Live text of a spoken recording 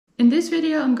In this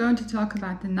video, I'm going to talk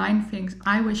about the 9 things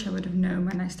I wish I would have known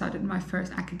when I started my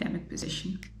first academic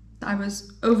position. I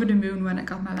was over the moon when I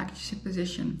got my lectureship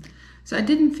position. So I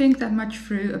didn't think that much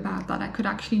through about that I could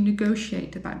actually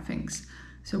negotiate about things.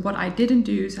 So what I didn't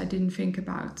do is I didn't think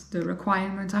about the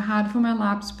requirements I had for my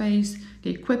lab space, the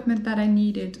equipment that I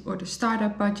needed, or the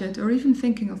startup budget, or even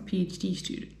thinking of PhD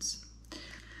students.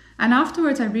 And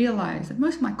afterwards I realized that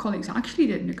most of my colleagues actually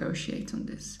did negotiate on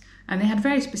this. And they had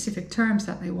very specific terms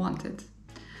that they wanted.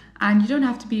 And you don't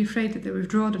have to be afraid that they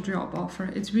withdraw the job offer.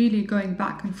 It's really going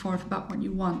back and forth about what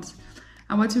you want.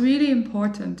 And what's really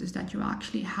important is that you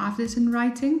actually have this in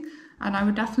writing. And I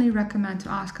would definitely recommend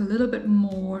to ask a little bit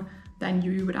more than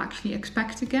you would actually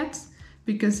expect to get.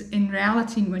 Because in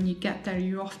reality, when you get there,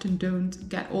 you often don't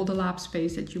get all the lab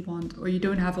space that you want, or you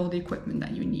don't have all the equipment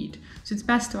that you need. So it's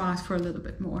best to ask for a little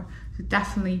bit more. So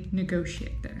definitely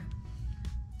negotiate there.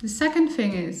 The second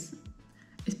thing is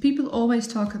people always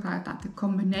talk about that the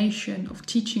combination of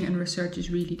teaching and research is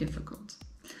really difficult.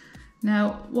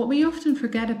 Now, what we often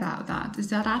forget about that is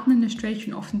that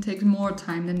administration often takes more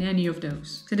time than any of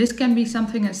those. So this can be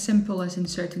something as simple as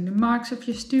inserting the marks of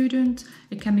your student,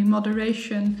 it can be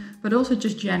moderation, but also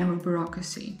just general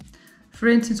bureaucracy. For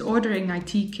instance, ordering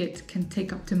IT kit can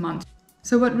take up to months.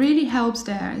 So what really helps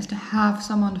there is to have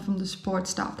someone from the support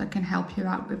staff that can help you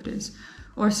out with this.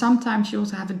 Or sometimes you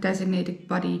also have a designated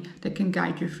buddy that can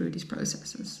guide you through these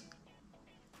processes.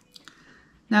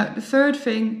 Now, the third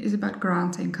thing is about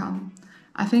grant income.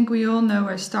 I think we all know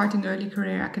as starting early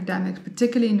career academics,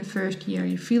 particularly in the first year,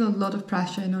 you feel a lot of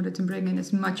pressure in order to bring in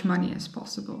as much money as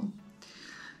possible.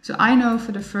 So I know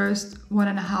for the first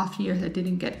 1.5 years I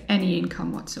didn't get any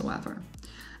income whatsoever.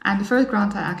 And the first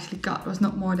grant I actually got was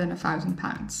not more than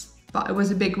 £1,000, but it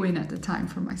was a big win at the time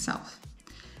for myself.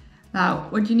 Now,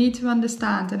 what you need to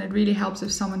understand, and it really helps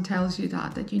if someone tells you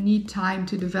that you need time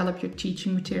to develop your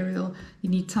teaching material, you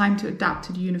need time to adapt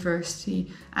to the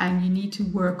university, and you need to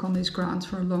work on these grants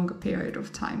for a longer period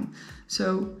of time.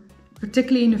 So,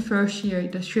 particularly in the first year,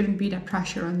 there shouldn't be that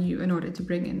pressure on you in order to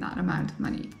bring in that amount of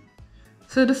money.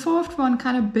 So the fourth one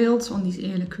kind of builds on these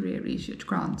early career research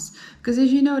grants, because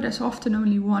as you know, there's often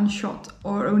only one shot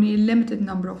or only a limited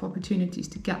number of opportunities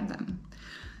to get them.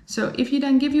 So if you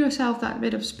then give yourself that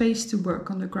bit of space to work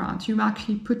on the grant, you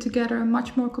actually put together a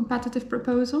much more competitive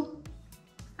proposal.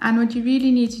 And what you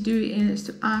really need to do is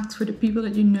to ask for the people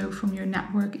that you know from your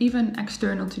network, even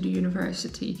external to the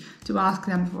university, to ask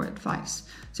them for advice.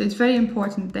 So it's very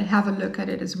important that they have a look at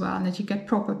it as well and that you get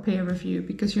proper peer review,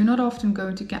 because you're not often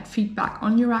going to get feedback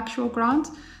on your actual grant.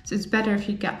 So it's better if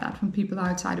you get that from people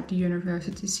outside of the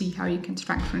university to see how you can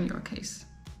strengthen your case.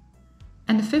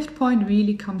 And the fifth point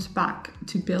really comes back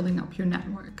to building up your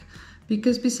network.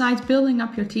 Because besides building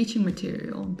up your teaching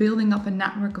material, building up a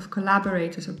network of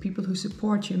collaborators or people who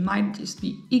support you might just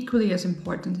be equally as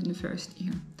important in the first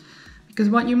year. Because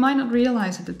what you might not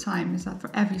realize at the time is that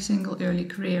for every single early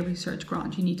career research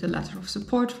grant, you need a letter of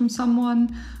support from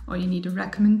someone, or you need a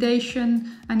recommendation,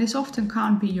 and this often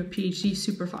can't be your PhD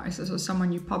supervisors or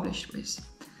someone you published with.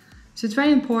 So it's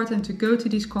very important to go to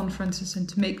these conferences and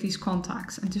to make these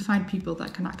contacts and to find people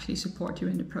that can actually support you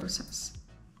in the process.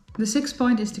 The sixth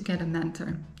point is to get a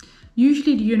mentor.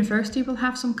 Usually the university will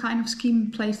have some kind of scheme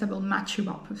in place that will match you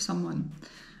up with someone.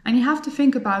 And you have to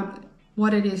think about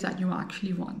what it is that you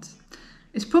actually want.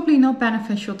 It's probably not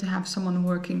beneficial to have someone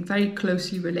working very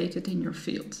closely related in your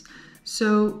field.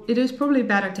 So it is probably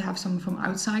better to have someone from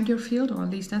outside your field, or at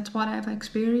least that's what I've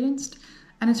experienced.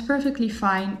 And it's perfectly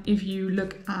fine if you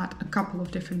look at a couple of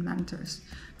different mentors.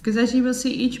 Because as you will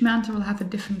see, each mentor will have a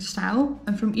different style,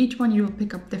 and from each one you will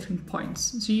pick up different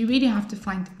points. So you really have to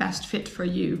find the best fit for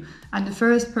you. And the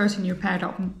first person you're paired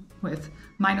up with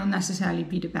might not necessarily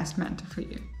be the best mentor for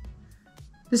you.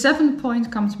 The seventh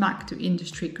point comes back to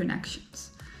industry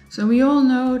connections. So we all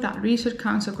know that Research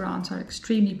Council grants are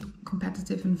extremely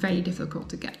competitive and very difficult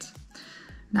to get.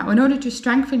 Now, in order to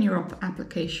strengthen your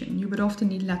application, you would often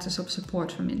need letters of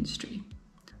support from industry.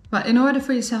 But in order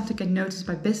for yourself to get noticed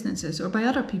by businesses or by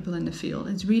other people in the field,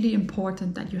 it's really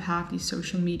important that you have these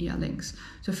social media links.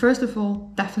 So first of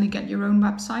all, definitely get your own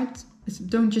website.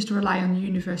 Don't just rely on the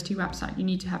university website. You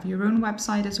need to have your own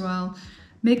website as well.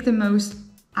 Make the most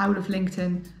out of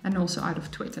LinkedIn and also out of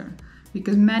Twitter,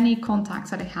 because many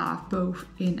contacts that I have, both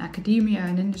in academia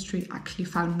and industry, actually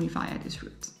found me via this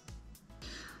route.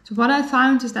 So what I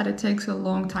found is that it takes a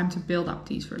long time to build up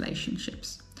these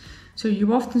relationships. So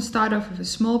you often start off with a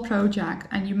small project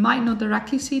and you might not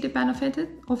directly see the benefit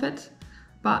of it,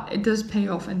 but it does pay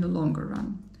off in the longer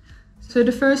run. So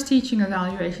the first teaching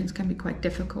evaluations can be quite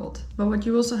difficult, but what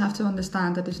you also have to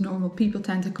understand that is normal. People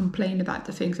tend to complain about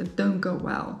the things that don't go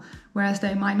well, whereas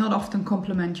they might not often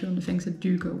compliment you on the things that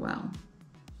do go well.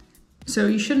 So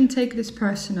you shouldn't take this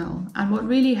personal. And what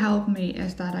really helped me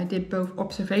is that I did both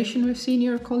observation with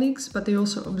senior colleagues, but they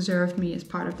also observed me as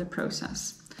part of the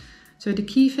process. So the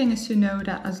key thing is to know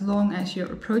that as long as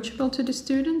you're approachable to the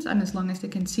students and as long as they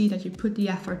can see that you put the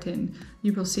effort in,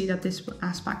 you will see that this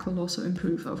aspect will also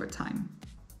improve over time.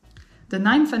 The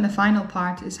ninth and the final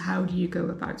part is how do you go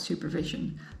about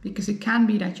supervision? Because it can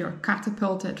be that you're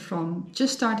catapulted from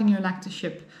just starting your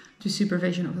lectureship to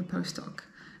supervision of a postdoc.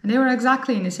 And they were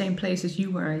exactly in the same place as you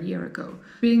were a year ago.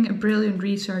 Being a brilliant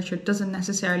researcher doesn't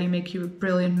necessarily make you a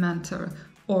brilliant mentor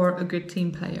or a good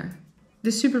team player.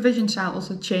 The supervision style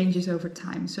also changes over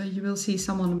time, so you will see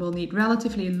someone will need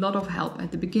relatively a lot of help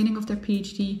at the beginning of their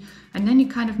PhD, and then you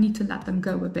kind of need to let them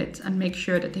go a bit and make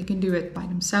sure that they can do it by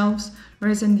themselves,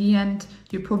 whereas in the end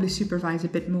you probably supervise a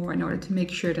bit more in order to make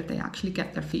sure that they actually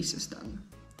get their thesis done.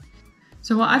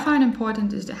 So what I find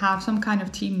important is to have some kind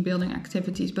of team building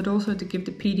activities, but also to give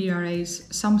the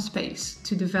PDRAs some space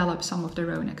to develop some of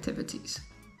their own activities.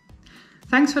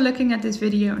 Thanks for looking at this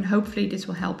video, and hopefully this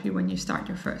will help you when you start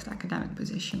your first academic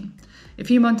position. If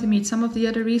you want to meet some of the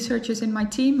other researchers in my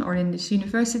team or in this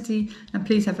university, then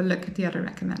please have a look at the other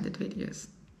recommended videos.